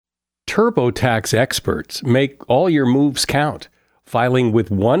TurboTax experts make all your moves count, filing with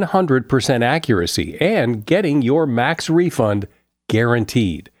 100% accuracy and getting your max refund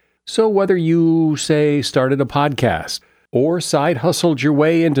guaranteed. So whether you, say, started a podcast or side hustled your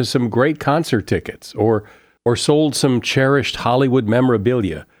way into some great concert tickets or sold some cherished Hollywood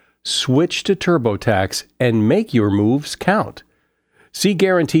memorabilia, switch to TurboTax and make your moves count. See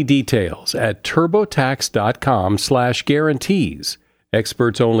guarantee details at turbotax.com/guarantees.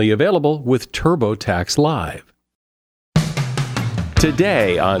 Experts only available with TurboTax Live.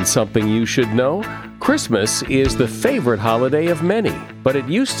 Today on Something You Should Know, Christmas is the favorite holiday of many, but it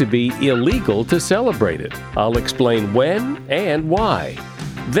used to be illegal to celebrate it. I'll explain when and why.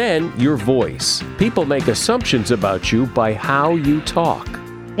 Then, your voice. People make assumptions about you by how you talk.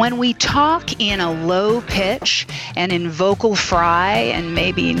 When we talk in a low pitch and in vocal fry and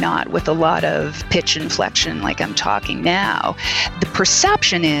maybe not with a lot of pitch inflection like I'm talking now, the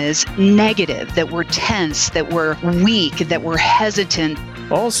perception is negative, that we're tense, that we're weak, that we're hesitant.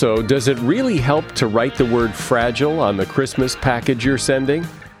 Also, does it really help to write the word fragile on the Christmas package you're sending?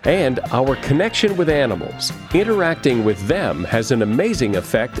 And our connection with animals. Interacting with them has an amazing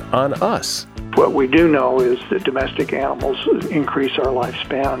effect on us. What we do know is that domestic animals increase our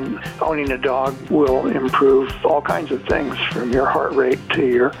lifespan. Owning a dog will improve all kinds of things, from your heart rate to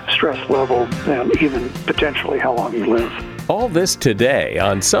your stress level and even potentially how long you live. All this today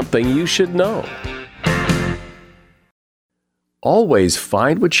on Something You Should Know. Always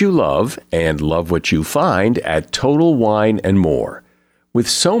find what you love and love what you find at Total Wine & More. With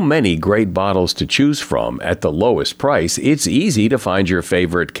so many great bottles to choose from at the lowest price, it's easy to find your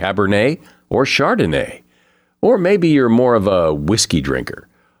favorite Cabernet or Chardonnay. Or maybe you're more of a whiskey drinker.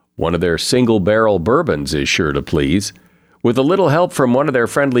 One of their single-barrel bourbons is sure to please. With a little help from one of their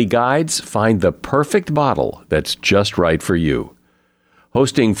friendly guides, find the perfect bottle that's just right for you.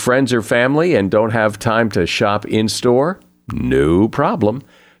 Hosting friends or family and don't have time to shop in-store? No problem.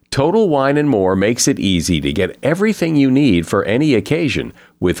 Total Wine & More makes it easy to get everything you need for any occasion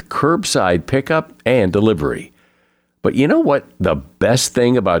with curbside pickup and delivery. But you know what the best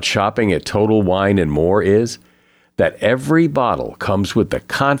thing about shopping at Total Wine & More is? That every bottle comes with the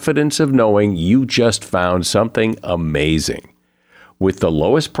confidence of knowing you just found something amazing. With the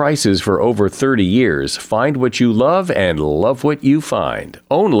lowest prices for over 30 years, find what you love and love what you find.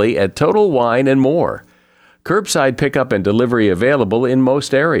 Only at Total Wine & More. Curbside pickup and delivery available in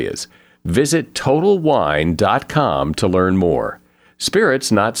most areas. Visit TotalWine.com to learn more.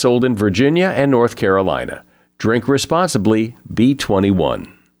 Spirits not sold in Virginia and North Carolina. Drink responsibly. B21.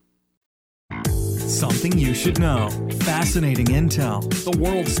 Something you should know. Fascinating intel, the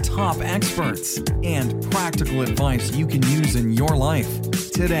world's top experts, and practical advice you can use in your life.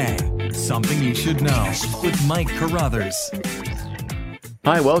 Today, Something You Should Know with Mike Carruthers.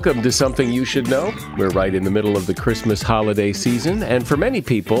 Hi, welcome to Something You Should Know. We're right in the middle of the Christmas holiday season, and for many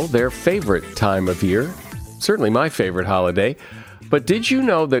people, their favorite time of year. Certainly my favorite holiday. But did you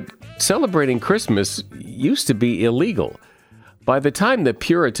know that celebrating Christmas used to be illegal? By the time the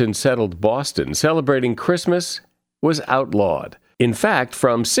Puritans settled Boston, celebrating Christmas was outlawed. In fact,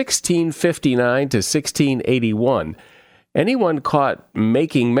 from 1659 to 1681, anyone caught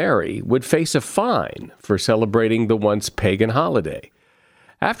making merry would face a fine for celebrating the once pagan holiday.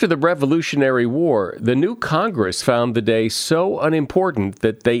 After the Revolutionary War, the new Congress found the day so unimportant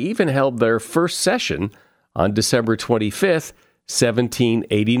that they even held their first session on December 25th,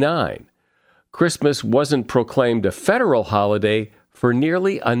 1789. Christmas wasn't proclaimed a federal holiday for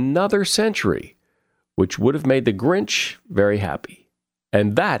nearly another century, which would have made the Grinch very happy.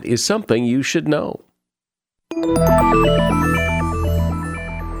 And that is something you should know.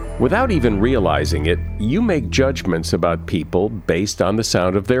 Without even realizing it, you make judgments about people based on the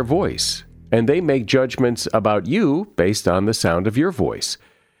sound of their voice, and they make judgments about you based on the sound of your voice.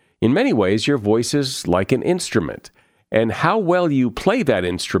 In many ways, your voice is like an instrument, and how well you play that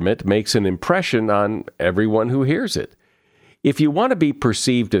instrument makes an impression on everyone who hears it. If you want to be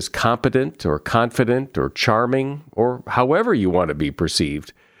perceived as competent or confident or charming, or however you want to be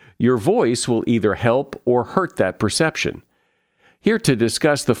perceived, your voice will either help or hurt that perception. Here to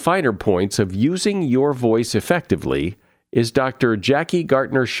discuss the finer points of using your voice effectively is Dr. Jackie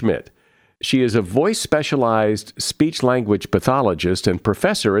Gartner-Schmidt. She is a voice-specialized speech-language pathologist and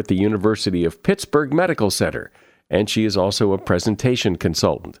professor at the University of Pittsburgh Medical Center, and she is also a presentation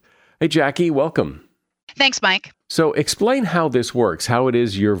consultant. Hey, Jackie, welcome. Thanks, Mike. So explain how this works, how it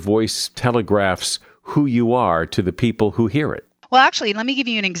is your voice telegraphs who you are to the people who hear it. Well, actually, let me give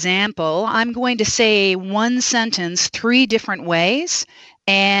you an example. I'm going to say one sentence 3 different ways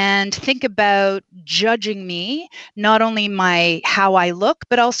and think about judging me, not only my how I look,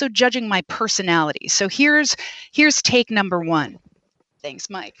 but also judging my personality. So here's take number 1. Thanks,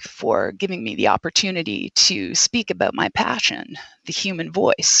 Mike, for giving me the opportunity to speak about my passion, the human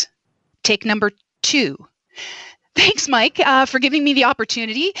voice. Take number 2. Thanks, Mike, for giving me the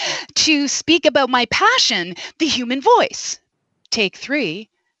opportunity to speak about my passion, the human voice. Take 3.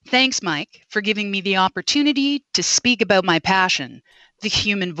 Thanks, Mike, for giving me the opportunity to speak about my passion, the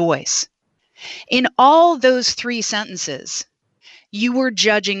human voice. In all those 3 sentences, you were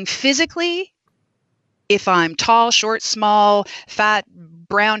judging physically, if I'm tall, short, small, fat,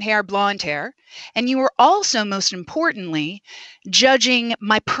 brown hair, blonde hair, and you were also, most importantly, judging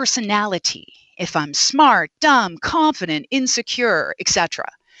my personality, if I'm smart, dumb, confident, insecure, etc.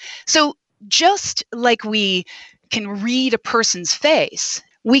 So just like we can read a person's face,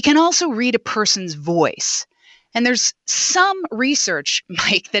 we can also read a person's voice. And there's some research,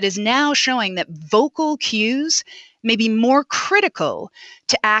 Mike, that is now showing that vocal cues may be more critical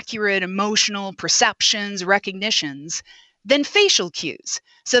to accurate emotional perceptions, recognitions, than facial cues.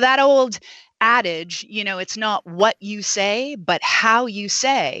 So that old adage, it's not what you say, but how you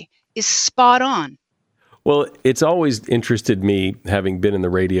say, is spot on. Well, it's always interested me, having been in the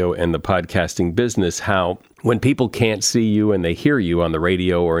radio and the podcasting business, how when people can't see you and they hear you on the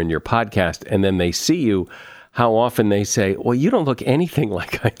radio or in your podcast, and then they see you, how often they say, well, you don't look anything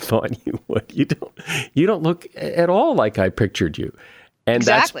like I thought you would. You don't look at all like I pictured you. And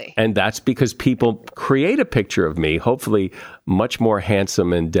exactly. That's because people create a picture of me, hopefully much more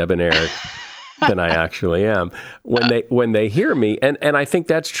handsome and debonair than I actually am when they hear me. And I think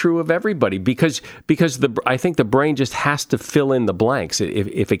that's true of everybody because I think the brain just has to fill in the blanks.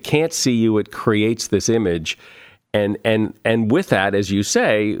 If it can't see you, it creates this image. And with that, as you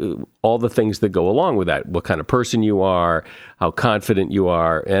say, all the things that go along with that, what kind of person you are, how confident you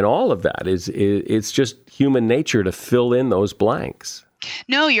are, and all of that it's just human nature to fill in those blanks.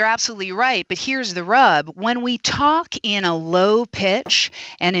 No, you're absolutely right. But here's the rub. When we talk in a low pitch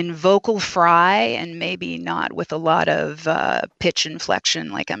and in vocal fry, and maybe not with a lot of pitch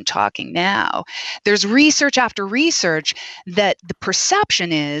inflection like I'm talking now, there's research after research that the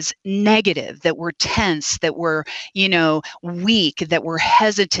perception is negative, that we're tense, that we're, weak, that we're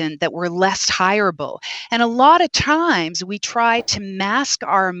hesitant, that we're less hireable. And a lot of times we try to mask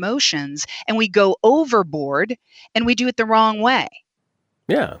our emotions and we go overboard and we do it the wrong way.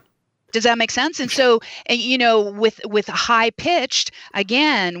 Yeah. Does that make sense? And so, with high pitched,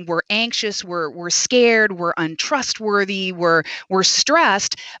 again, we're anxious, we're scared, we're untrustworthy, we're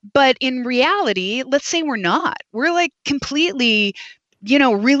stressed. But in reality, let's say we're not. We're like completely,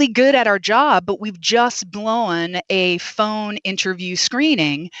 really good at our job, but we've just blown a phone interview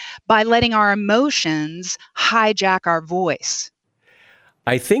screening by letting our emotions hijack our voice.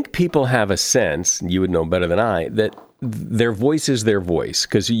 I think people have a sense, you would know better than I, that their voice is their voice,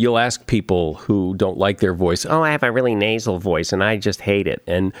 because you'll ask people who don't like their voice, oh, I have a really nasal voice and I just hate it.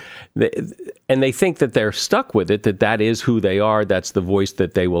 And they think that they're stuck with it, that is who they are. That's the voice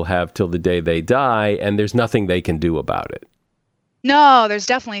that they will have till the day they die. And there's nothing they can do about it. No, there's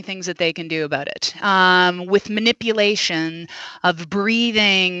definitely things that they can do about it. With manipulation of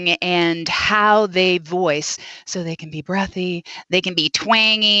breathing and how they voice. So they can be breathy, they can be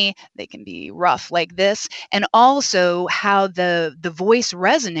twangy, they can be rough like this. And also how the voice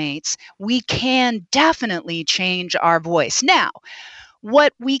resonates, we can definitely change our voice. Now,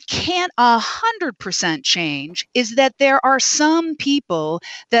 what we can't 100% change is that there are some people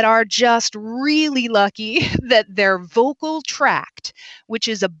that are just really lucky that their vocal tract, which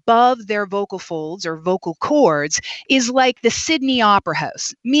is above their vocal folds or vocal cords, is like the Sydney Opera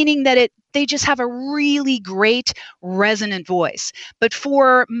House, meaning that they just have a really great resonant voice. But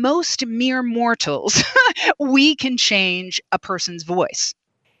for most mere mortals, we can change a person's voice.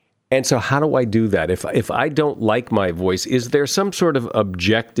 And so how do I do that? If I don't like my voice, is there some sort of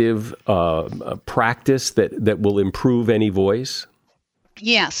objective practice that will improve any voice?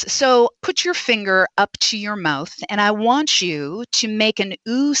 Yes. So put your finger up to your mouth, and I want you to make an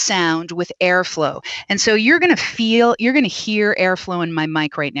ooh sound with airflow. And so you're going to hear airflow in my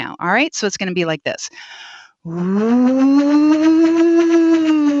mic right now. All right. So it's going to be like this. Ooh.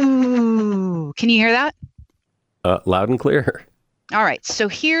 Can you hear that? Loud and clear. All right, so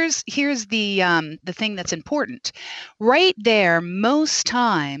here's the thing that's important. Right there, most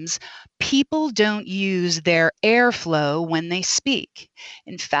times people don't use their airflow when they speak.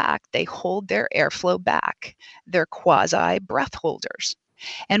 In fact, they hold their airflow back. They're quasi breath holders.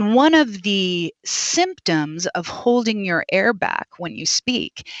 And one of the symptoms of holding your air back when you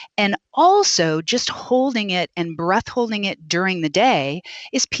speak, and also just holding it and breath holding it during the day,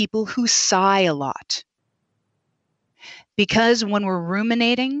 is people who sigh a lot. Because when we're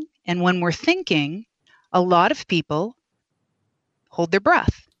ruminating and when we're thinking, a lot of people hold their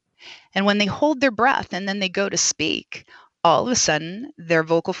breath. And when they hold their breath and then they go to speak, all of a sudden their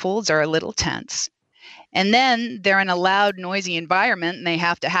vocal folds are a little tense. And then they're in a loud, noisy environment and they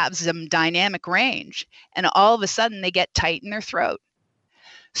have to have some dynamic range. And all of a sudden they get tight in their throat.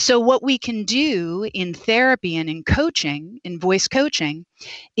 So what we can do in therapy and in coaching, in voice coaching,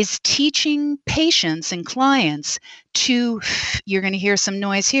 is teaching patients and clients to, you're going to hear some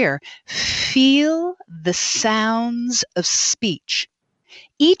noise here, feel the sounds of speech.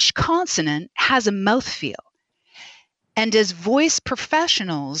 Each consonant has a mouthfeel. And as voice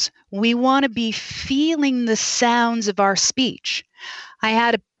professionals, we want to be feeling the sounds of our speech. I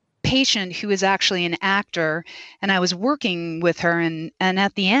had a patient who is actually an actor, and I was working with her, and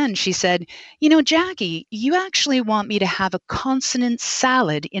at the end she said, Jackie, you actually want me to have a consonant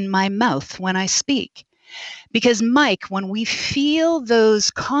salad in my mouth when I speak. Because Mike, when we feel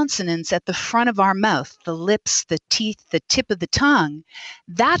those consonants at the front of our mouth, the lips, the teeth, the tip of the tongue,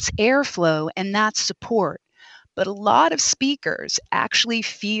 that's airflow and that's support. But a lot of speakers actually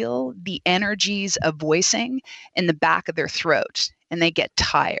feel the energies of voicing in the back of their throat, and they get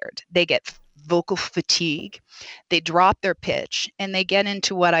tired. They get vocal fatigue. They drop their pitch, and they get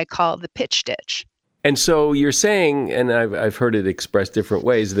into what I call the pitch ditch. And so you're saying, and I've heard it expressed different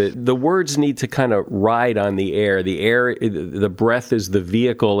ways, that the words need to kind of ride on the air. The breath is the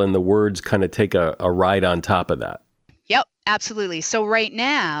vehicle, and the words kind of take a ride on top of that. Yep, absolutely. So right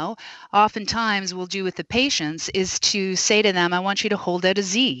now, oftentimes we'll do with the patients is to say to them, I want you to hold out a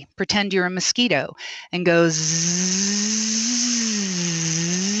Z, pretend you're a mosquito, and go zzz.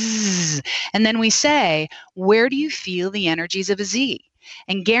 And then we say, where do you feel the energies of a Z?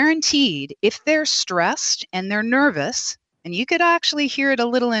 And guaranteed, if they're stressed and they're nervous, and you could actually hear it a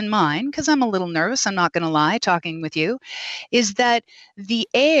little in mine, because I'm a little nervous, I'm not going to lie, talking with you, is that the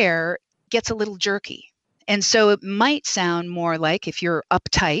air gets a little jerky. And so it might sound more like, if you're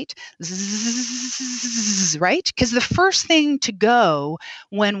uptight, zzz, right? Because the first thing to go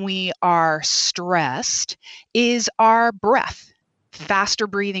when we are stressed is our breath. Faster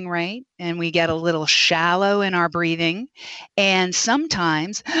breathing, right? And we get a little shallow in our breathing. And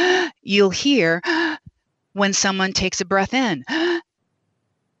sometimes you'll hear when someone takes a breath in.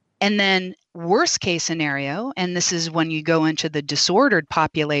 And then worst case scenario, and this is when you go into the disordered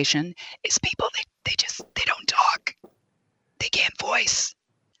population, is people, they don't talk. They can't voice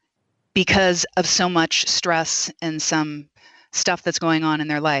because of so much stress and some stuff that's going on in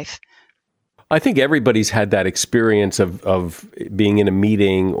their life. I think everybody's had that experience of being in a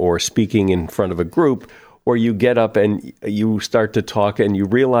meeting or speaking in front of a group where you get up and you start to talk and you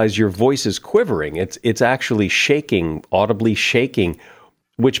realize your voice is quivering. It's actually shaking, audibly shaking,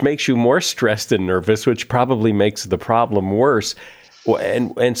 which makes you more stressed and nervous, which probably makes the problem worse.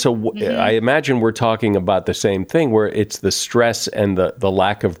 And so I imagine we're talking about the same thing, where it's the stress and the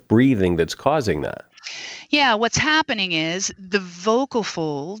lack of breathing that's causing that. Yeah, what's happening is the vocal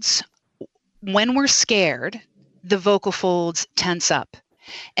folds, when we're scared, the vocal folds tense up.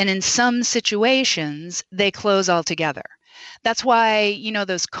 And in some situations, they close altogether. That's why,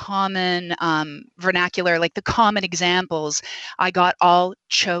 those common vernacular, like the common examples, I got all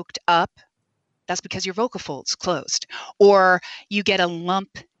choked up. That's because your vocal folds closed. Or you get a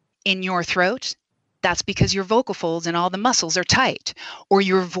lump in your throat. That's because your vocal folds and all the muscles are tight. Or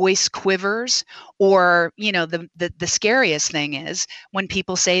your voice quivers. Or, the scariest thing is when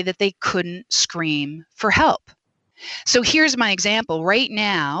people say that they couldn't scream for help. So here's my example. Right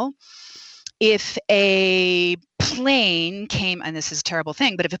now, if a plane came, and this is a terrible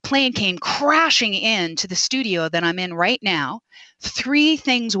thing, but if a plane came crashing into the studio that I'm in right now, 3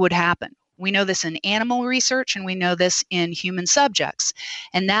 things would happen. We know this in animal research, and we know this in human subjects.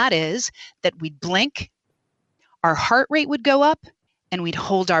 And that is that we'd blink, our heart rate would go up, and we'd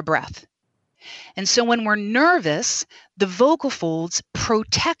hold our breath. And so when we're nervous, the vocal folds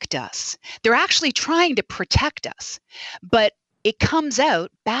protect us. They're actually trying to protect us, but it comes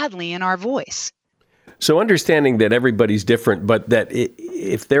out badly in our voice. So understanding that everybody's different, but that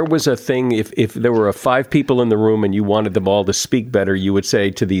if there was a thing, if there were 5 people in the room and you wanted them all to speak better, you would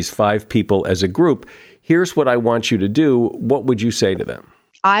say to these 5 people as a group, here's what I want you to do. What would you say to them?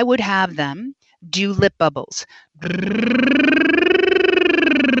 I would have them do lip bubbles.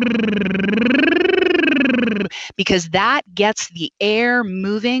 Because that gets the air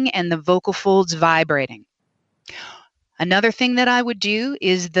moving and the vocal folds vibrating. Another thing that I would do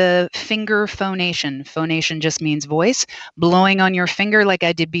is the finger phonation. Phonation just means voice, blowing on your finger like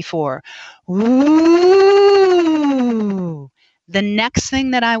I did before. Ooh. The next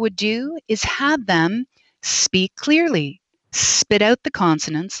thing that I would do is have them speak clearly, spit out the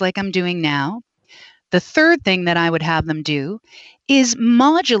consonants like I'm doing now. The third thing that I would have them do is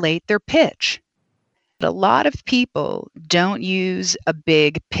modulate their pitch. A lot of people don't use a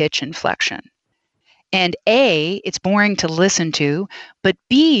big pitch inflection. And A, it's boring to listen to, but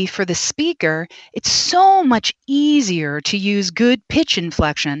B, for the speaker, it's so much easier to use good pitch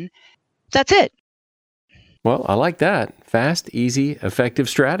inflection. That's it. Well, I like that. Fast, easy, effective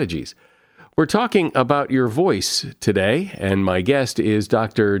strategies. We're talking about your voice today, and my guest is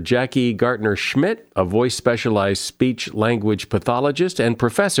Dr. Jackie Gartner-Schmidt, a voice-specialized speech-language pathologist and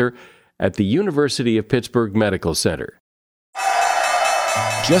professor at the University of Pittsburgh Medical Center.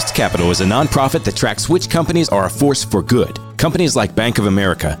 Just Capital is a nonprofit that tracks which companies are a force for good. Companies like Bank of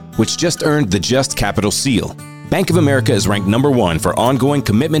America, which just earned the Just Capital seal. Bank of America is ranked number 1 for ongoing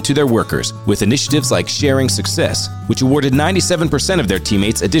commitment to their workers with initiatives like Sharing Success, which awarded 97% of their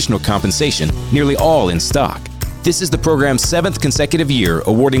teammates additional compensation, nearly all in stock. This is the program's 7th consecutive year,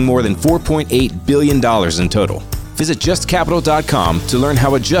 awarding more than $4.8 billion in total. Visit JustCapital.com to learn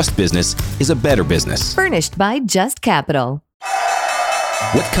how a just business is a better business. Furnished by Just Capital.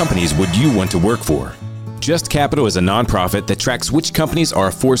 What companies would you want to work for? Just Capital is a nonprofit that tracks which companies are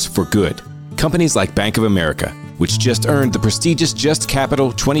a force for good. Companies like Bank of America, which just earned the prestigious Just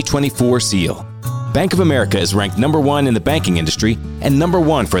Capital 2024 seal. Bank of America is ranked number 1 in the banking industry and number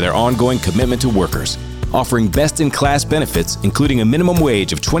 1 for their ongoing commitment to workers, offering best-in-class benefits, including a minimum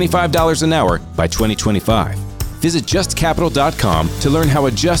wage of $25 an hour by 2025. Visit JustCapital.com to learn how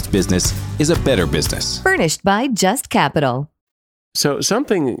a just business is a better business. Furnished by Just Capital. So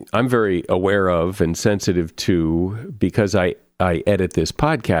something I'm very aware of and sensitive to, because I edit this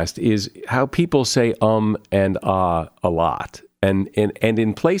podcast, is how people say and a lot. And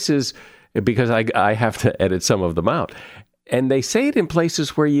in places, because I have to edit some of them out. And they say it in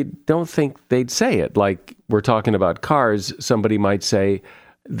places where you don't think they'd say it. Like we're talking about cars, somebody might say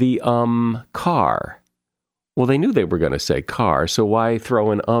the car. Well, they knew they were going to say car, so why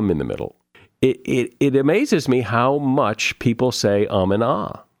throw an in the middle? It amazes me how much people say and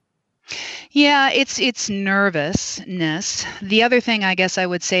ah. Yeah, it's nervousness. The other thing I guess I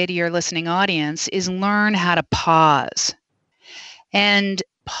would say to your listening audience is learn how to pause. And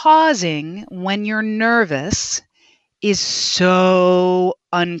pausing when you're nervous is so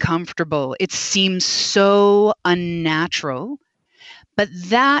uncomfortable. It seems so unnatural. But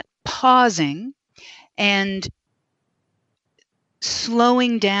that pausing and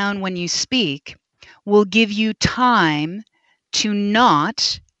slowing down when you speak will give you time to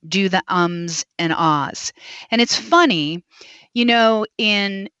not do the ums and ahs. And it's funny,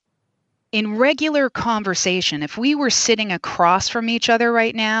 in regular conversation, if we were sitting across from each other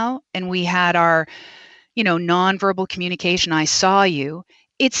right now and we had our, nonverbal communication, I saw you,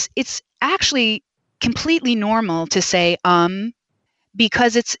 it's actually completely normal to say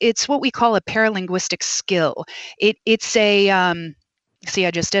because it's what we call a paralinguistic skill. It's a see,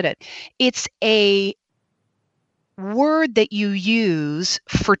 I just did it. It's a word that you use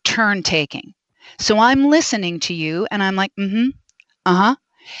for turn taking. So I'm listening to you and I'm like, uh-huh.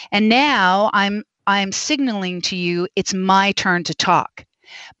 And now I'm signaling to you it's my turn to talk.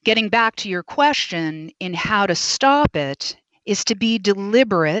 Getting back to your question in how to stop it is to be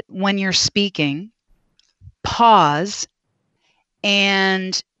deliberate when you're speaking, pause,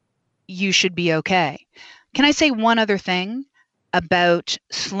 and you should be okay. Can I say one other thing about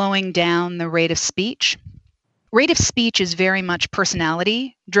slowing down the rate of speech? Rate of speech is very much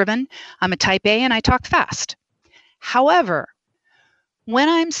personality driven. I'm a type A and I talk fast. However, when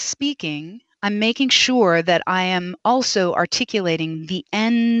I'm speaking, I'm making sure that I am also articulating the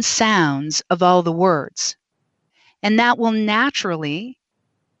end sounds of all the words. And that will naturally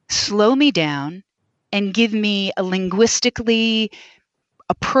slow me down and give me a linguistically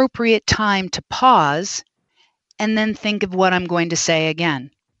appropriate time to pause and then think of what I'm going to say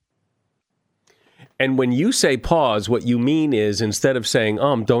again. And when you say pause, what you mean is instead of saying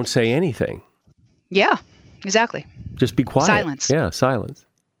don't say anything. Yeah, exactly. Just be quiet. Silence. Yeah, silence.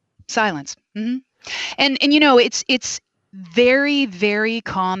 Silence. Mm-hmm. And it's very, very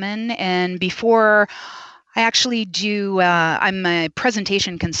common. And before I actually do, I'm a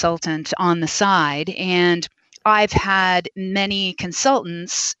presentation consultant on the side, and I've had many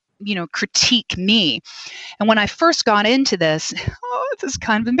consultants, critique me. And when I first got into this, this is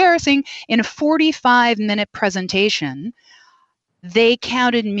kind of embarrassing. In a 45-minute presentation, they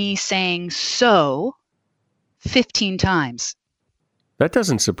counted me saying so 15 times. That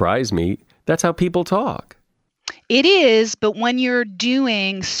doesn't surprise me. That's how people talk. It is, but when you're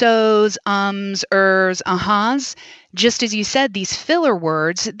doing so's, ers, ahas, just as you said, these filler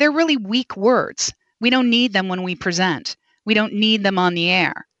words, they're really weak words. We don't need them when we present. We don't need them on the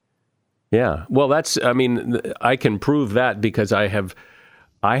air. Yeah. Well, I can prove that because I have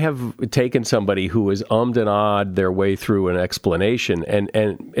taken somebody who has ummed and ahed their way through an explanation, and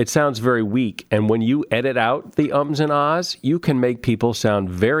it sounds very weak. And when you edit out the ums and ahs, you can make people sound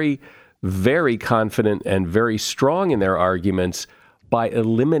very, very confident and very strong in their arguments by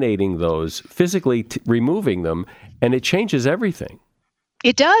eliminating those, physically removing them, and it changes everything.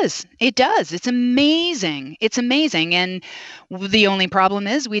 It does. It does. It's amazing. It's amazing. And the only problem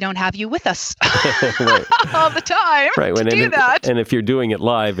is we don't have you with us all the time to do that. And if you're doing it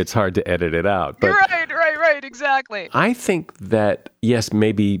live, it's hard to edit it out. But Right. Exactly. I think that, yes,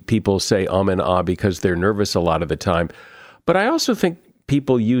 maybe people say and ah because they're nervous a lot of the time. But I also think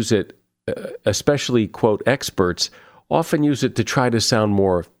people use it, especially, quote, experts, often use it to try to sound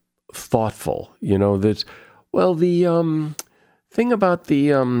more thoughtful. You know, that's, well, the thing about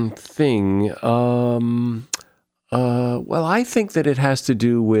the thing, well, I think that it has to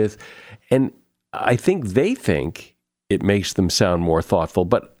do with, and I think they think it makes them sound more thoughtful,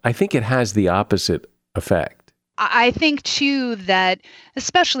 but I think it has the opposite effect. I think, too, that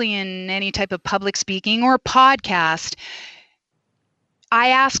especially in any type of public speaking or podcast, I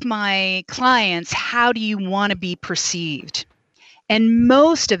ask my clients, how do you want to be perceived? And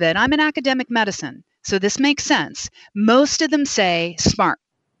most of it, I'm in academic medicine, so this makes sense. Most of them say smart.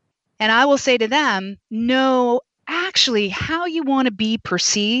 And I will say to them, no, actually, how you want to be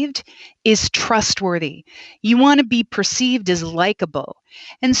perceived is trustworthy. You want to be perceived as likable.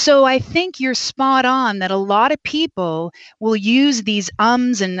 And so I think you're spot on that a lot of people will use these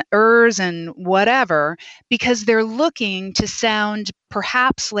ums and ers and whatever because they're looking to sound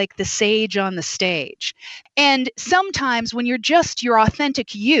perhaps like the sage on the stage. And sometimes when you're just your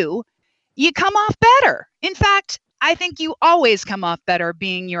authentic you come off better. In fact, I think you always come off better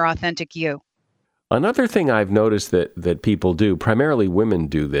being your authentic you. Another thing I've noticed that people do, primarily women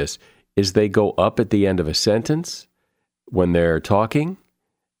do this, is they go up at the end of a sentence when they're talking,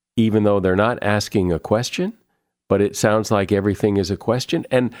 even though they're not asking a question, but it sounds like everything is a question.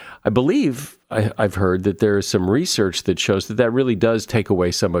 And I believe I've heard that there is some research that shows that really does take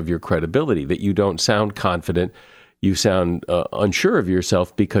away some of your credibility, that you don't sound confident, you sound unsure of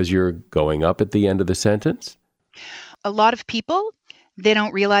yourself because you're going up at the end of the sentence. A lot of people, they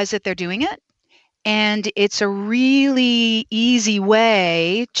don't realize that they're doing it. And it's a really easy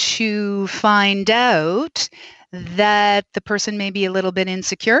way to find out that the person may be a little bit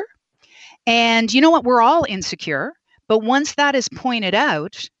insecure. And you know what? We're all insecure. But once that is pointed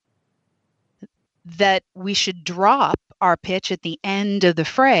out, that we should drop our pitch at the end of the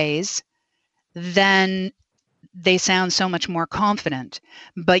phrase, then they sound so much more confident.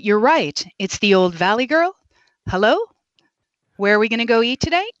 But you're right. It's the old Valley Girl. Hello? Where are we going to go eat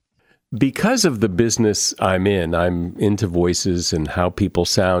today? Because of the business I'm into voices and how people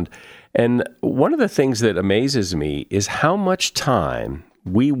sound. And one of the things that amazes me is how much time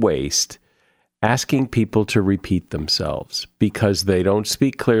we waste asking people to repeat themselves because they don't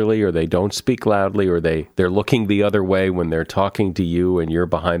speak clearly or they don't speak loudly or they're looking the other way when they're talking to you and you're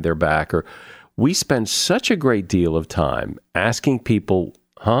behind their back. Or we spend such a great deal of time asking people,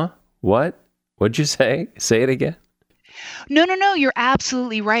 what? What'd you say? Say it again. No, you're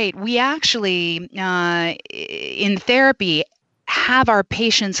absolutely right. We actually, in therapy, have our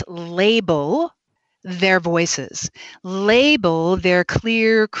patients label their voices, label their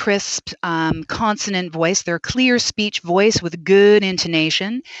clear, crisp, consonant voice, their clear speech voice with good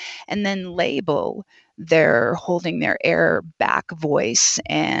intonation, and then label their holding their air back voice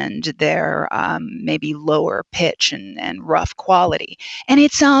and their maybe lower pitch and rough quality. And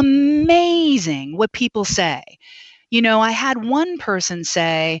it's amazing what people say. You know, I had one person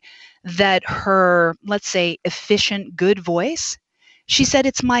say that her, let's say, efficient, good voice, she said,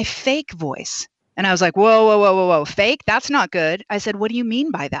 it's my fake voice. And I was like, whoa, fake? That's not good. I said, what do you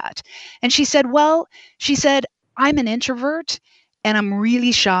mean by that? And she said, I'm an introvert and I'm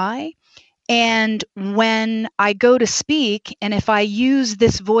really shy. And when I go to speak, and if I use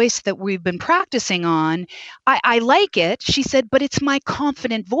this voice that we've been practicing on, I like it. She said, but it's my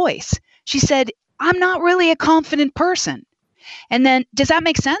confident voice. She said, I'm not really a confident person. And then, does that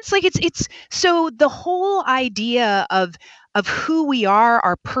make sense? Like it's so the whole idea of who we are,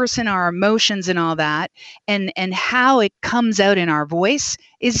 our person, our emotions and all that, and how it comes out in our voice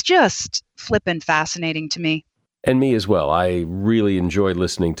is just flippin' fascinating to me. And me as well. I really enjoy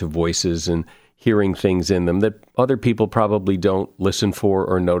listening to voices and hearing things in them that other people probably don't listen for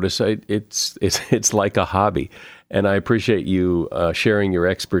or notice. It's like a hobby. And I appreciate you sharing your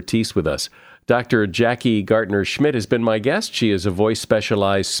expertise with us. Dr. Jackie Gartner-Schmidt has been my guest. She is a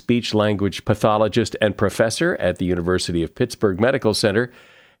voice-specialized speech-language pathologist and professor at the University of Pittsburgh Medical Center,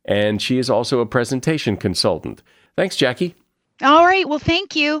 and she is also a presentation consultant. Thanks, Jackie. All right. Well,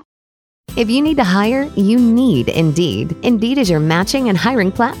 thank you. If you need to hire, you need Indeed. Indeed is your matching and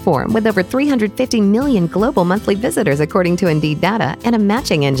hiring platform with over 350 million global monthly visitors according to Indeed data and a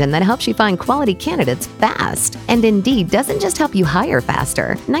matching engine that helps you find quality candidates fast. And Indeed doesn't just help you hire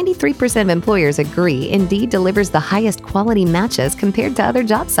faster. 93% of employers agree Indeed delivers the highest quality matches compared to other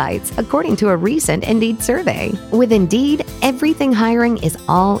job sites, according to a recent Indeed survey. With Indeed, everything hiring is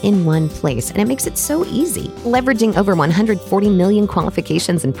all in one place, and it makes it so easy. Leveraging over 140 million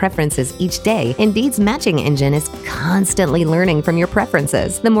qualifications and preferences each day, Indeed's matching engine is constantly learning from your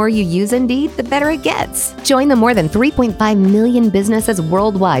preferences. The more you use Indeed, the better it gets. Join the more than 3.5 million businesses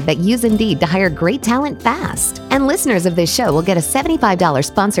worldwide that use Indeed to hire great talent fast. And listeners of this show will get a $75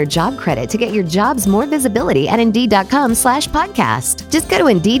 sponsored job credit to get your jobs more visibility at Indeed.com/podcast. Just go to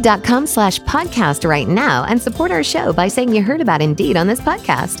Indeed.com/podcast right now and support our show by saying you heard about Indeed on this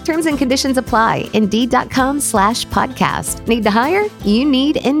podcast. Terms and conditions apply. Indeed.com/podcast. Need to hire? You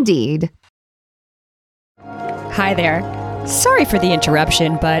need Indeed. Hi there. Sorry for the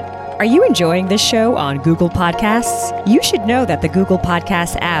interruption, but are you enjoying this show on Google Podcasts? You should know that the Google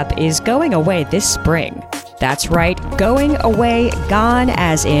Podcasts app is going away this spring. That's right, going away, gone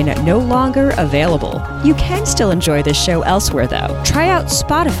as in no longer available. You can still enjoy this show elsewhere though. Try out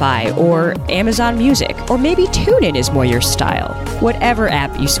Spotify or Amazon Music, or maybe TuneIn is more your style. Whatever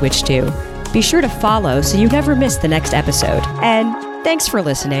app you switch to, be sure to follow so you never miss the next episode. And thanks for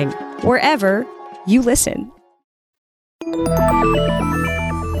listening, wherever you listen.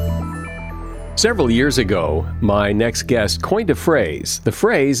 Several years ago, my next guest coined a phrase. The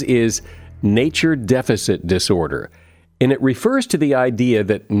phrase is nature deficit disorder, and it refers to the idea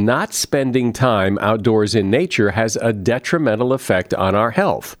that not spending time outdoors in nature has a detrimental effect on our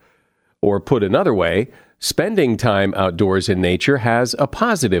health. Or put another way, spending time outdoors in nature has a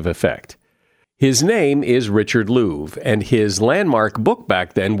positive effect. His name is Richard Louv, and his landmark book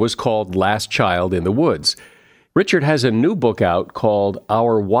back then was called Last Child in the Woods. Richard has a new book out called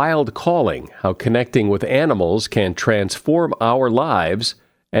Our Wild Calling: How Connecting with Animals Can Transform Our Lives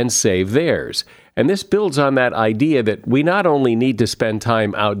and Save Theirs. And this builds on that idea that we not only need to spend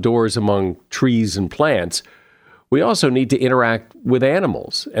time outdoors among trees and plants, we also need to interact with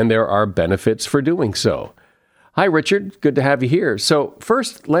animals, and there are benefits for doing so. Hi, Richard. Good to have you here. So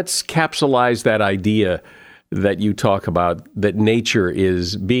first, let's capsulize that idea that you talk about, that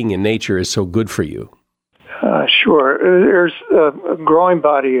being in nature is so good for you. Sure. There's a growing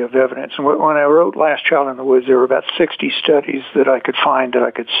body of evidence. And when I wrote Last Child in the Woods, there were about 60 studies that I could find, that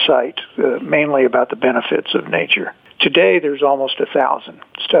I could cite, mainly about the benefits of nature. Today, there's almost 1,000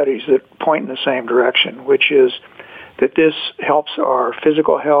 studies that point in the same direction, which is that this helps our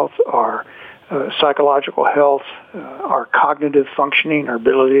physical health, our psychological health, our cognitive functioning, our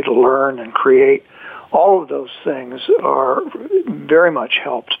ability to learn and create. All of those things are very much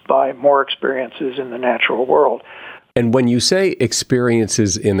helped by more experiences in the natural world. And when you say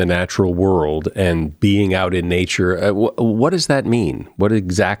experiences in the natural world and being out in nature, what does that mean? What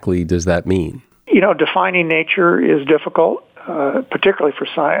exactly does that mean? Defining nature is difficult, particularly for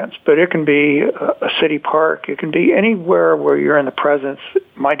science, but it can be a city park. It can be anywhere where you're in the presence,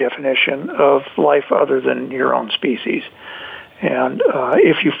 my definition, of life other than your own species. And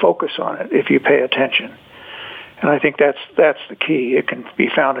if you focus on it, if you pay attention. And I think that's the key. It can be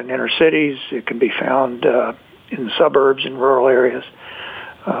found in inner cities. It can be found in the suburbs, in rural areas.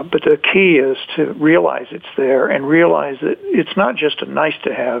 But the key is to realize it's there and realize that it's not just a nice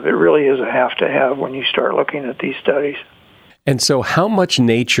to have. It really is a have to have when you start looking at these studies. And so how much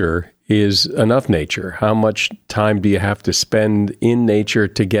nature is enough nature? How much time do you have to spend in nature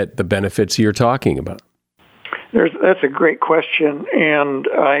to get the benefits you're talking about? That's a great question, and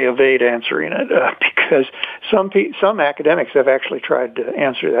I evade answering it because some academics have actually tried to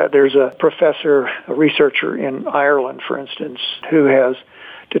answer that. There's a professor, a researcher in Ireland, for instance, who has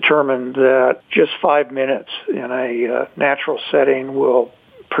determined that just 5 minutes in a natural setting will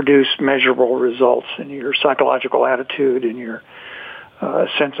produce measurable results in your psychological attitude and your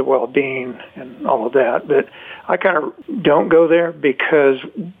sense of well-being and all of that. But I kind of don't go there because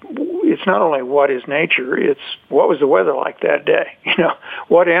it's not only what is nature, it's what was the weather like that day.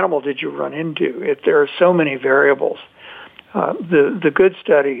 What animal did you run into? There are so many variables. The good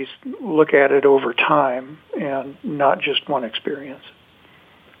studies look at it over time and not just one experience.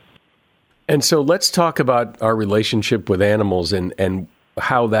 And so let's talk about our relationship with animals and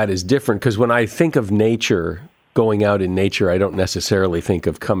how that is different. Because when I think of nature, going out in nature, I don't necessarily think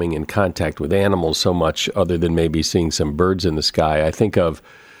of coming in contact with animals so much other than maybe seeing some birds in the sky. I think of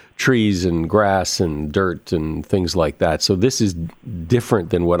trees and grass and dirt and things like that. So this is different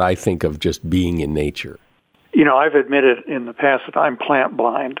than what I think of just being in nature. You know, I've admitted in the past that I'm plant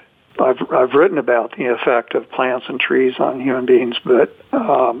blind. I've written about the effect of plants and trees on human beings, but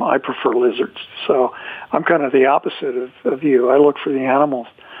I prefer lizards. So I'm kind of the opposite of you. I look for the animals.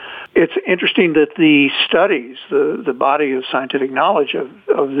 It's interesting that the studies, the body of scientific knowledge of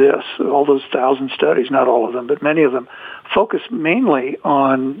this, all those 1,000 studies, not all of them, but many of them, focus mainly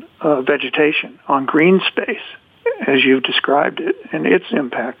on vegetation, on green space, as you've described it, and its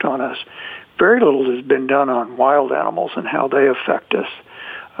impact on us. Very little has been done on wild animals and how they affect us.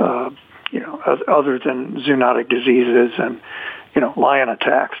 Other than zoonotic diseases and, lion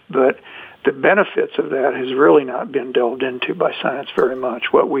attacks. But the benefits of that has really not been delved into by science very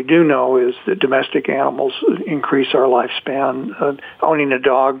much. What we do know is that domestic animals increase our lifespan. Owning a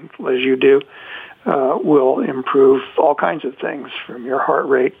dog, as you do, will improve all kinds of things, from your heart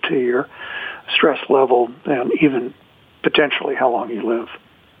rate to your stress level and even potentially how long you live.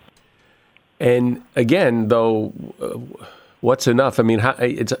 And again, though, what's enough? I mean,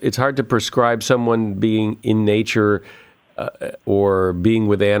 it's hard to prescribe someone being in nature or being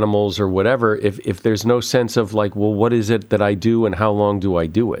with animals or whatever if there's no sense of like, well, what is it that I do and how long do I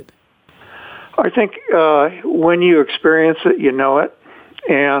do it? I think when you experience it, you know it.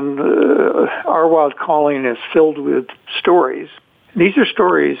 And Our Wild Calling is filled with stories. These are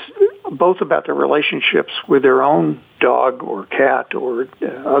stories both about their relationships with their own dog or cat or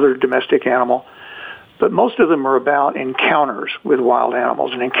other domestic animal, but most of them are about encounters with wild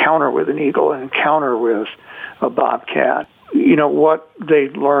animals, an encounter with an eagle, an encounter with a bobcat. What they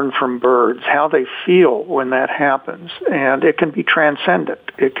learn from birds, how they feel when that happens. And it can be transcendent.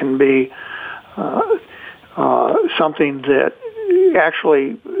 It can be something that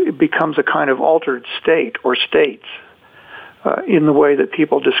actually becomes a kind of altered state or states in the way that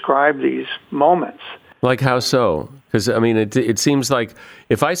people describe these moments. Like how so? Because, I mean, it seems like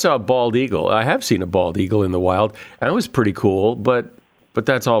if I saw a bald eagle, I have seen a bald eagle in the wild, and it was pretty cool, but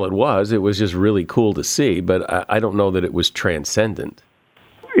that's all it was. It was just really cool to see, but I don't know that it was transcendent.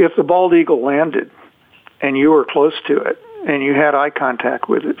 If the bald eagle landed and you were close to it and you had eye contact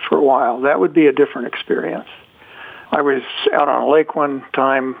with it for a while, that would be a different experience. I was out on a lake one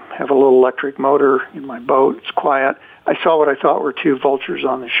time, have a little electric motor in my boat, it's quiet. I saw what I thought were two vultures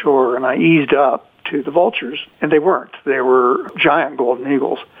on the shore, and I eased up to the vultures, and they weren't. They were giant golden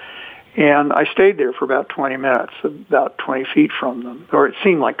eagles. And I stayed there for about 20 minutes, about 20 feet from them, or it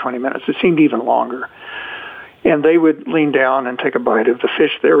seemed like 20 minutes. It seemed even longer. And they would lean down and take a bite of the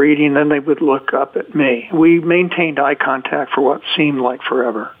fish they were eating, and then they would look up at me. We maintained eye contact for what seemed like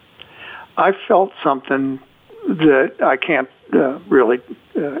forever. I felt something that I can't really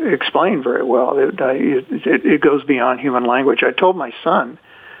explain very well. It goes beyond human language. I told my son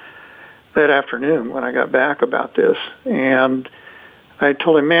that afternoon when I got back about this, and I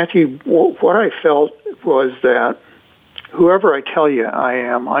told him, Matthew, what I felt was that whoever I tell you I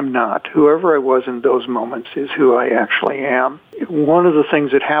am, I'm not. Whoever I was in those moments is who I actually am. One of the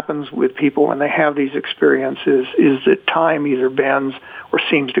things that happens with people when they have these experiences is that time either bends or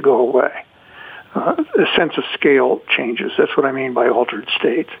seems to go away. A sense of scale changes. That's what I mean by altered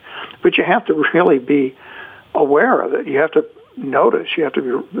states. But you have to really be aware of it. You have to notice. You have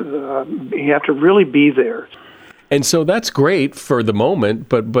to really be there. And so that's great for the moment,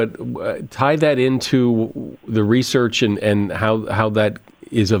 but tie that into the research and how that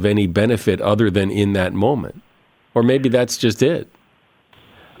is of any benefit other than in that moment. Or maybe that's just it.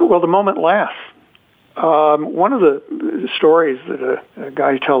 Well, the moment lasts. One of the stories that a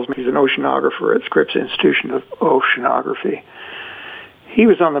guy tells me, he's an oceanographer at Scripps Institution of Oceanography. He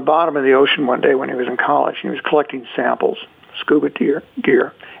was on the bottom of the ocean one day when he was in college, and he was collecting samples, scuba gear,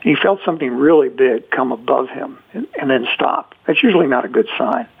 and he felt something really big come above him and then stop. That's usually not a good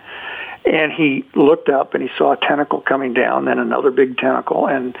sign. And he looked up and he saw a tentacle coming down, then another big tentacle,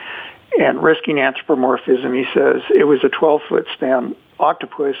 and risking anthropomorphism, he says, it was a 12-foot span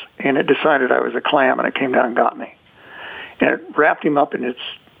octopus, and it decided I was a clam, and it came down and got me. And it wrapped him up in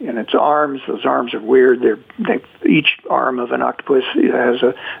its arms. Those arms are weird. Each arm of an octopus has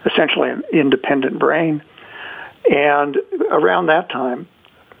essentially an independent brain. And around that time,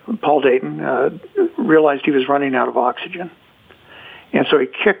 Paul Dayton realized he was running out of oxygen. And so he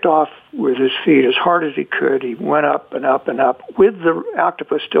kicked off with his feet as hard as he could. He went up and up and up with the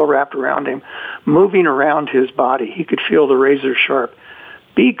octopus still wrapped around him, moving around his body. He could feel the razor-sharp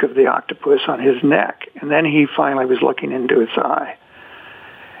beak of the octopus on his neck, and then he finally was looking into its eye.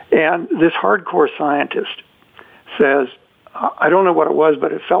 And this hardcore scientist says, I don't know what it was,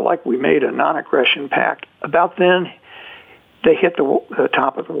 but it felt like we made a non-aggression pact. About then, they hit the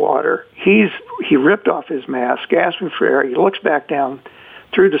top of the water. He ripped off his mask, gasping for air. He looks back down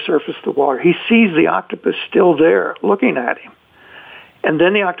through the surface of the water. He sees the octopus still there, looking at him. And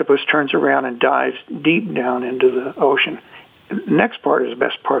then the octopus turns around and dives deep down into the ocean. The next part is the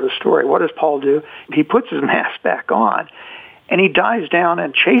best part of the story. What does Paul do? He puts his mask back on, and he dives down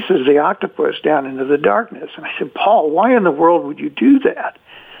and chases the octopus down into the darkness. And I said, Paul, why in the world would you do that?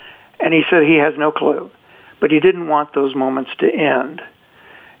 And he said he has no clue. But he didn't want those moments to end.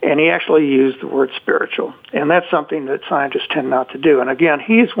 And he actually used the word spiritual. And that's something that scientists tend not to do. And again,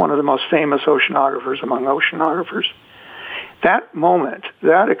 he's one of the most famous oceanographers among oceanographers. That moment,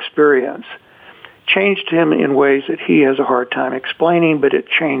 that experience, changed him in ways that he has a hard time explaining, but it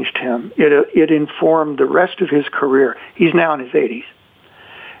changed him. It informed the rest of his career. He's now in his 80s.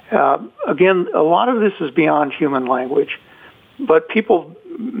 Again, a lot of this is beyond human language, but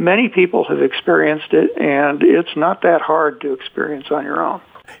many people have experienced it, and it's not that hard to experience on your own.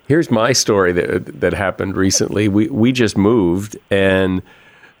 Here's my story that happened recently. We just moved, and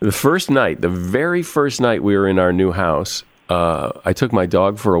the very first night we were in our new house, I took my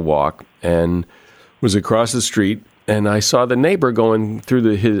dog for a walk and was across the street, and I saw the neighbor going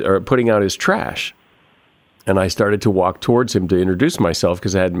through putting out his trash. And I started to walk towards him to introduce myself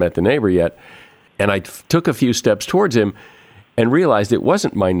because I hadn't met the neighbor yet. And I took a few steps towards him and realized it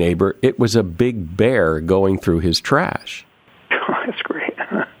wasn't my neighbor. It was a big bear going through his trash. Oh, that's great.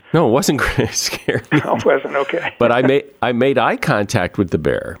 No, it wasn't great. It scared me. No, it wasn't. Okay. But I made eye contact with the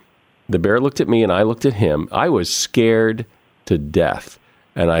bear. The bear looked at me and I looked at him. I was scared to death.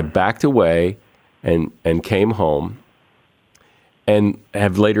 And I backed away and came home. And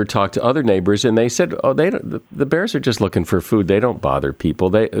have later talked to other neighbors, and they said, "Oh, the bears are just looking for food. They don't bother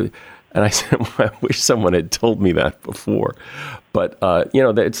people." And I said, well, "I wish someone had told me that before." But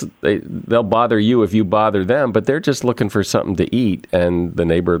they'll bother you if you bother them. But they're just looking for something to eat. And the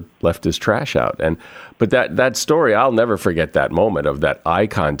neighbor left his trash out. But that story, I'll never forget that moment of that eye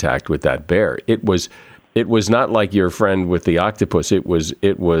contact with that bear. It was not like your friend with the octopus. It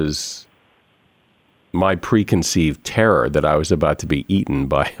was my preconceived terror that I was about to be eaten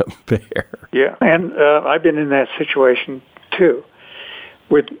by a bear. Yeah, and I've been in that situation too,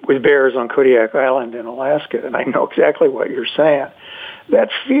 with bears on Kodiak Island in Alaska, and I know exactly what you're saying. That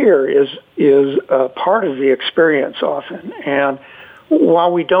fear is part of the experience often, and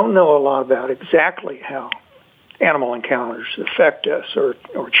while we don't know a lot about exactly how animal encounters affect us or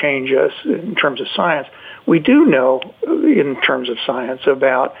change us in terms of science, we do know in terms of science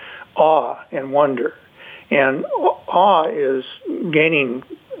about awe and wonder. And awe is gaining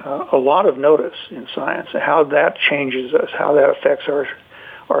a lot of notice in science, how that changes us, how that affects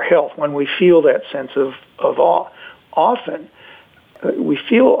our health when we feel that sense of awe. Often, we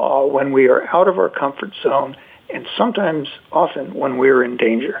feel awe when we are out of our comfort zone, and often when we're in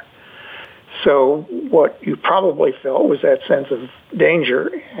danger. So what you probably felt was that sense of danger,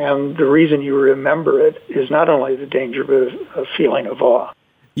 and the reason you remember it is not only the danger, but a feeling of awe.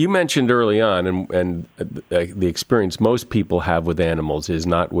 You mentioned early on, and the experience most people have with animals is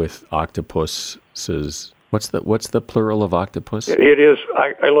not with octopuses. What's the plural of octopus? It is.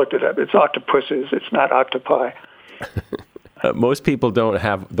 I looked it up. It's octopuses. It's not octopi. Most people don't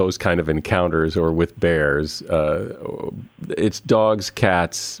have those kind of encounters, or with bears. It's dogs,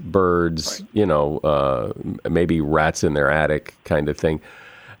 cats, birds. Right. Maybe rats in their attic, kind of thing.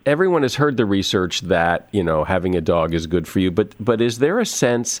 Everyone has heard the research that, having a dog is good for you, but is there a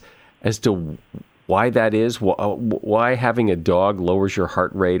sense as to why that is? Why having a dog lowers your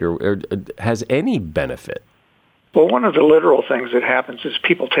heart rate or has any benefit? Well, one of the literal things that happens is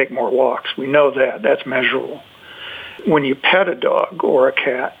people take more walks. We know that. That's measurable. When you pet a dog or a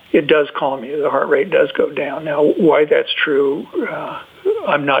cat, it does calm you. The heart rate does go down. Now, why that's true,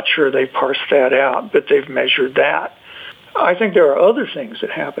 I'm not sure they've parsed that out, but they've measured that. I think there are other things that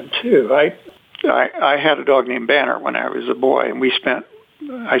happen too. I had a dog named Banner when I was a boy, and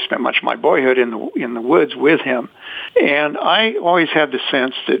I spent much of my boyhood in the woods with him, and I always had the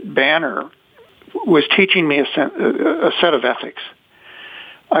sense that Banner was teaching me a set of ethics.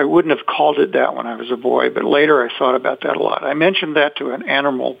 I wouldn't have called it that when I was a boy, but later I thought about that a lot. I mentioned that to an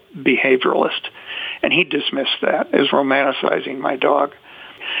animal behavioralist, and he dismissed that as romanticizing my dog.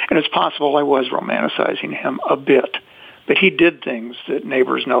 And it's possible I was romanticizing him a bit. But he did things that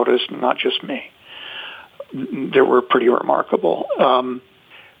neighbors noticed, not just me, that were pretty remarkable.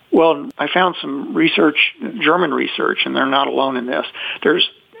 Well, I found some research, German research, and they're not alone in this. There's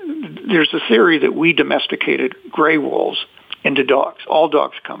a theory that we domesticated gray wolves into dogs. All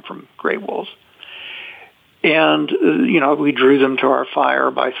dogs come from gray wolves. And, we drew them to our fire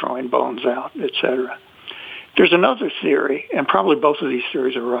by throwing bones out, etc. There's another theory, and probably both of these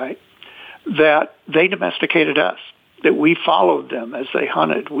theories are right, that they domesticated us, that we followed them as they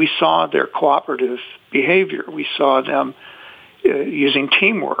hunted. We saw their cooperative behavior. We saw them using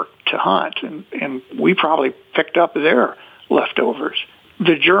teamwork to hunt, and we probably picked up their leftovers.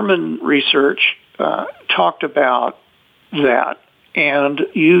 The German research talked about that and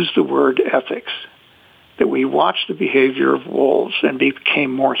used the word ethics, that we watched the behavior of wolves and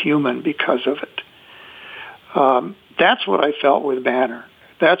became more human because of it. That's what I felt with Banner.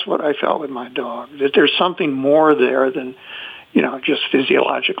 That's what I felt with my dog, that there's something more there than just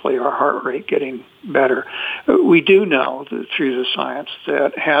physiologically our heart rate getting better. We do know that through the science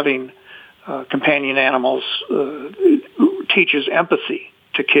that having companion animals teaches empathy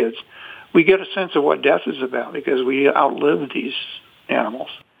to kids. We get a sense of what death is about because we outlive these animals.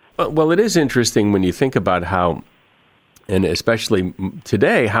 Well, it is interesting when you think about how, and especially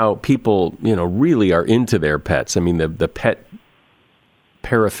today, how people, really are into their pets. I mean, the pet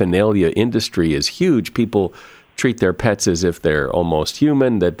paraphernalia industry is huge. People treat their pets as if they're almost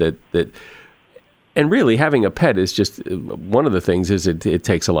human. And really, having a pet is just one of the things. Is it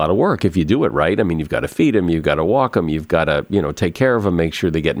takes a lot of work if you do it right. I mean, you've got to feed them, you've got to walk them, you've got to take care of them, make sure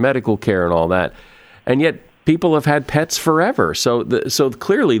they get medical care and all that. And yet, people have had pets forever. So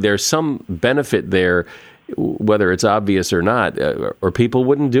clearly, there's some benefit there, whether it's obvious or not, or people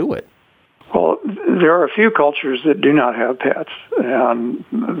wouldn't do it. Well, there are a few cultures that do not have pets, and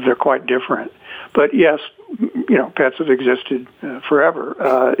they're quite different. But yes, pets have existed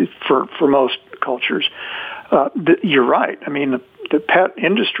forever for most cultures. You're right. I mean, the pet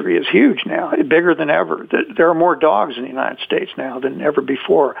industry is huge now, bigger than ever. There are more dogs in the United States now than ever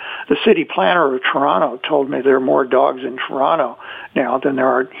before. The city planner of Toronto told me there are more dogs in Toronto now than there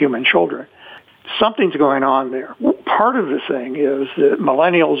are human children. Something's going on there. Part of the thing is that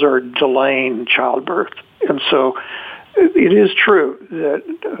millennials are delaying childbirth. And so it is true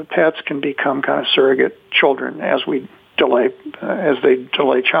that pets can become kind of surrogate children as they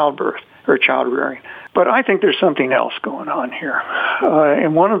delay childbirth or child rearing. But I think there's something else going on here.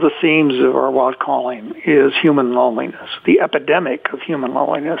 And one of the themes of our wild calling is human loneliness, the epidemic of human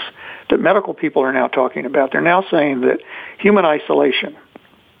loneliness that medical people are now talking about. They're now saying that human isolation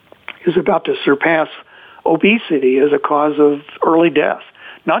is about to surpass obesity as a cause of early death,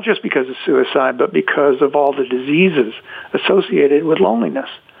 not just because of suicide, but because of all the diseases associated with loneliness.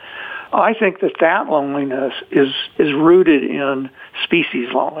 I think that loneliness is rooted in species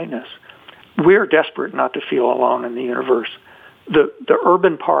loneliness. We're desperate not to feel alone in the universe. The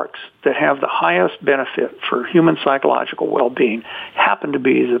urban parks that have the highest benefit for human psychological well-being happen to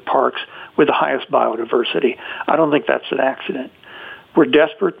be the parks with the highest biodiversity. I don't think that's an accident. We're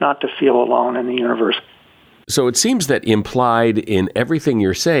desperate not to feel alone in the universe. So it seems that implied in everything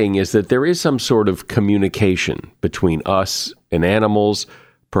you're saying is that there is some sort of communication between us and animals,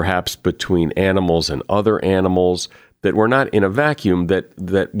 perhaps between animals and other animals, that we're not in a vacuum,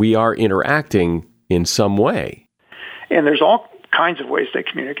 that we are interacting in some way. And there's all kinds of ways they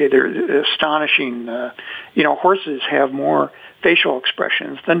communicate. They're astonishing. Horses have more facial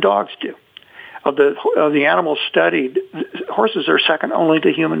expressions than dogs do. Of the animals studied, horses are second only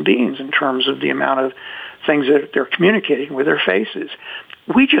to human beings in terms of the amount of things that they're communicating with their faces.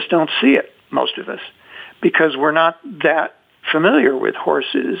 We just don't see it, most of us, because we're not that familiar with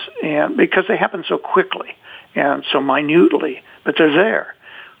horses, and because they happen so quickly and so minutely, but they're there.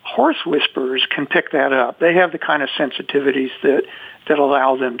 Horse whisperers can pick that up. They have the kind of sensitivities that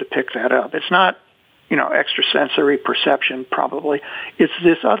allow them to pick that up. It's not extrasensory perception, probably. It's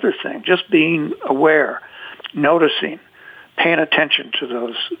this other thing, just being aware, noticing, paying attention to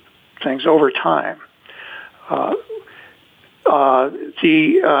those things over time.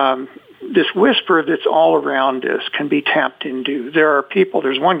 This whisper that's all around us can be tapped into. There are people,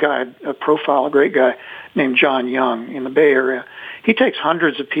 there's one guy, a great guy named John Young in the Bay Area. He takes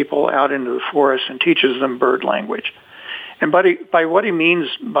hundreds of people out into the forest and teaches them bird language. And by what he means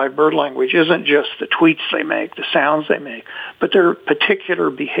by bird language isn't just the tweets they make, the sounds they make, but their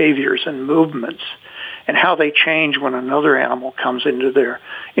particular behaviors and movements and how they change when another animal comes into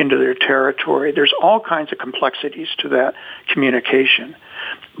their territory. There's all kinds of complexities to that communication.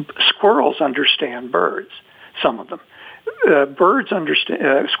 Squirrels understand birds, some of them.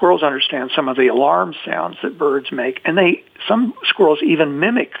 Squirrels understand some of the alarm sounds that birds make, and some squirrels even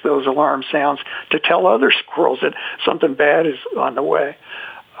mimic those alarm sounds to tell other squirrels that something bad is on the way.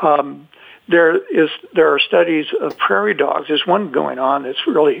 There are studies of prairie dogs. There's one going on that's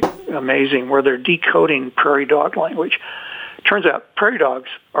really amazing where they're decoding prairie dog language. Turns out prairie dogs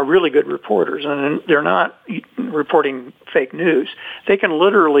are really good reporters, and they're not reporting fake news. They can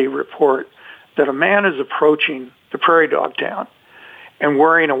literally report that a man is approaching the prairie dog town and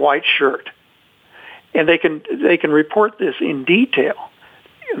wearing a white shirt. And they can report this in detail.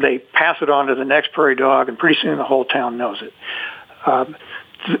 They pass it on to the next prairie dog, and pretty soon the whole town knows it.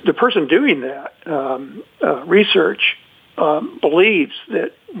 The person doing that research believes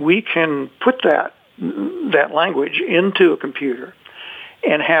that we can put that language into a computer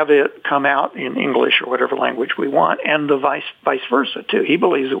and have it come out in English or whatever language we want, and the vice versa too. He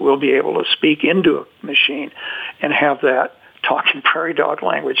believes that we'll be able to speak into a machine and have that talking prairie dog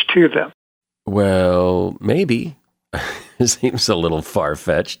language to them. Well, maybe. It seems a little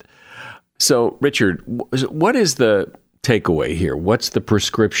far-fetched. So, Richard, what is the takeaway here? What's the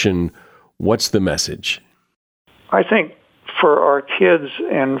prescription? What's the message? I think for our kids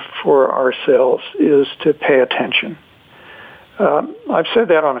and for ourselves is to pay attention. I've said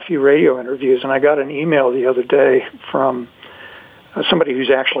that on a few radio interviews, and I got an email the other day from somebody who's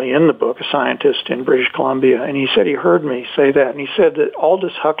actually in the book, a scientist in British Columbia, and he said he heard me say that, and he said that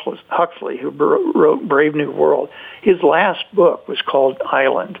Aldous Huxley, who wrote Brave New World, his last book was called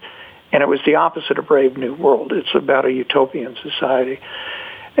Island, and it was the opposite of Brave New World. It's about a utopian society.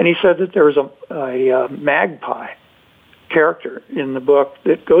 And he said that there was a magpie character in the book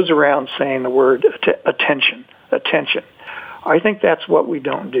that goes around saying the word attention. I think that's what we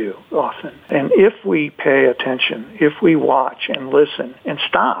don't do often. And if we pay attention, if we watch and listen and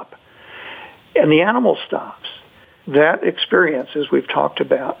stop, and the animal stops, that experience, as we've talked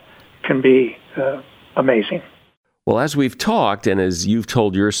about, can be amazing. Well, as we've talked, and as you've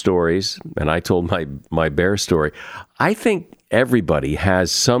told your stories, and I told my bear story, I think everybody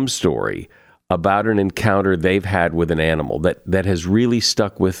has some story about an encounter they've had with an animal that has really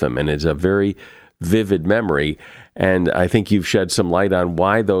stuck with them and is a very vivid memory. And I think you've shed some light on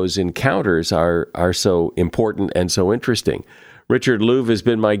why those encounters are so important and so interesting. Richard Louv has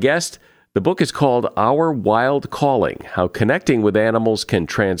been my guest. The book is called Our Wild Calling: How Connecting with Animals Can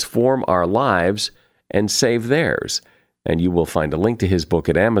Transform Our Lives and Save Theirs. And you will find a link to his book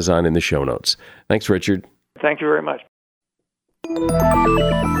at Amazon in the show notes. Thanks, Richard. Thank you very much.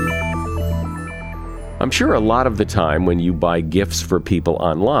 I'm sure a lot of the time when you buy gifts for people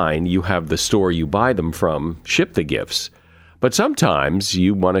online, you have the store you buy them from ship the gifts. But sometimes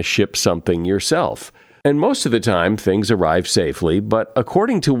you want to ship something yourself. And most of the time, things arrive safely. But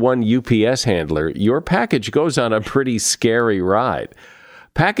according to one UPS handler, your package goes on a pretty scary ride.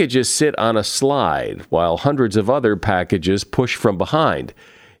 Packages sit on a slide, while hundreds of other packages push from behind.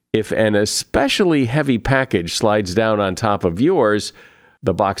 If an especially heavy package slides down on top of yours,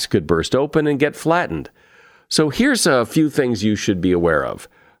 the box could burst open and get flattened. So here's a few things you should be aware of.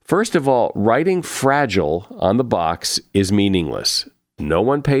 First of all, writing fragile on the box is meaningless. No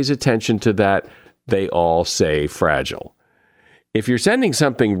one pays attention to that. They all say fragile. If you're sending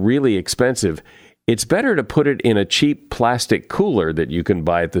something really expensive, it's better to put it in a cheap plastic cooler that you can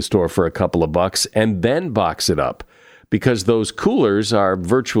buy at the store for a couple of bucks and then box it up, because those coolers are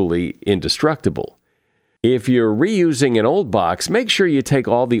virtually indestructible. If you're reusing an old box, make sure you take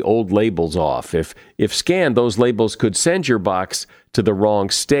all the old labels off. If scanned, those labels could send your box to the wrong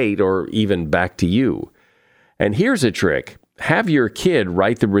state or even back to you. And here's a trick. Have your kid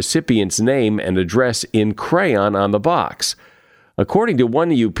write the recipient's name and address in crayon on the box. According to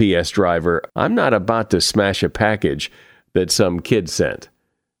one UPS driver, I'm not about to smash a package that some kid sent.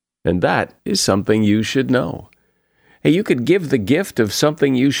 And that is something you should know. Hey, you could give the gift of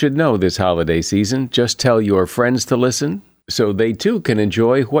something you should know this holiday season. Just tell your friends to listen so they too can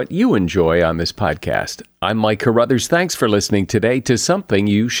enjoy what you enjoy on this podcast. I'm Mike Carruthers. Thanks for listening today to Something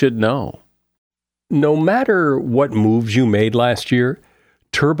You Should Know. No matter what moves you made last year,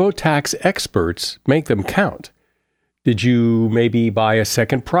 TurboTax experts make them count. Did you maybe buy a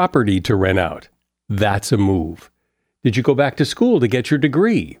second property to rent out? That's a move. Did you go back to school to get your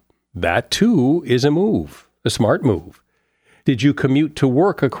degree? That too is a move. A smart move. Did you commute to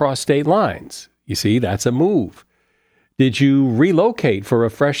work across state lines? You see, that's a move. Did you relocate for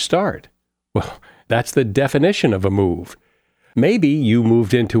a fresh start? Well, that's the definition of a move. Maybe you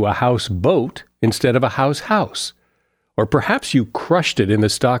moved into a houseboat instead of a house. Or perhaps you crushed it in the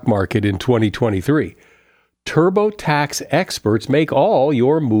stock market in 2023. TurboTax experts make all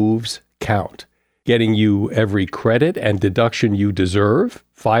your moves count, getting you every credit and deduction you deserve,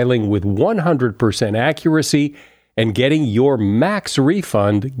 filing with 100% accuracy, and getting your max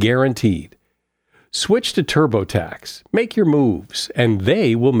refund guaranteed. Switch to TurboTax, make your moves, and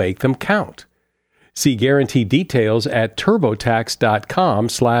they will make them count. See guarantee details at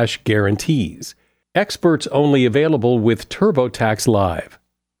turbotax.com/guarantees. Experts only available with TurboTax Live.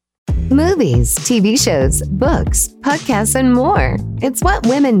 Movies, TV shows, books, podcasts, and more. It's What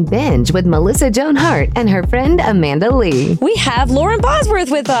Women Binge with Melissa Joan Hart and her friend Amanda Lee. We have Lauren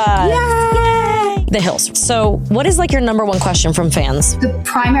Bosworth with us. Yay! The Hills. So what is like your number one question from fans? The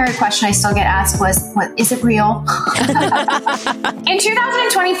primary question I still get asked was, "What is it real?" In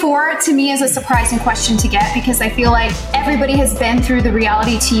 2024, to me, is a surprising question to get because I feel like everybody has been through the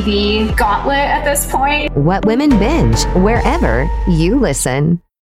reality TV gauntlet at this point. What Women Binge, wherever you listen.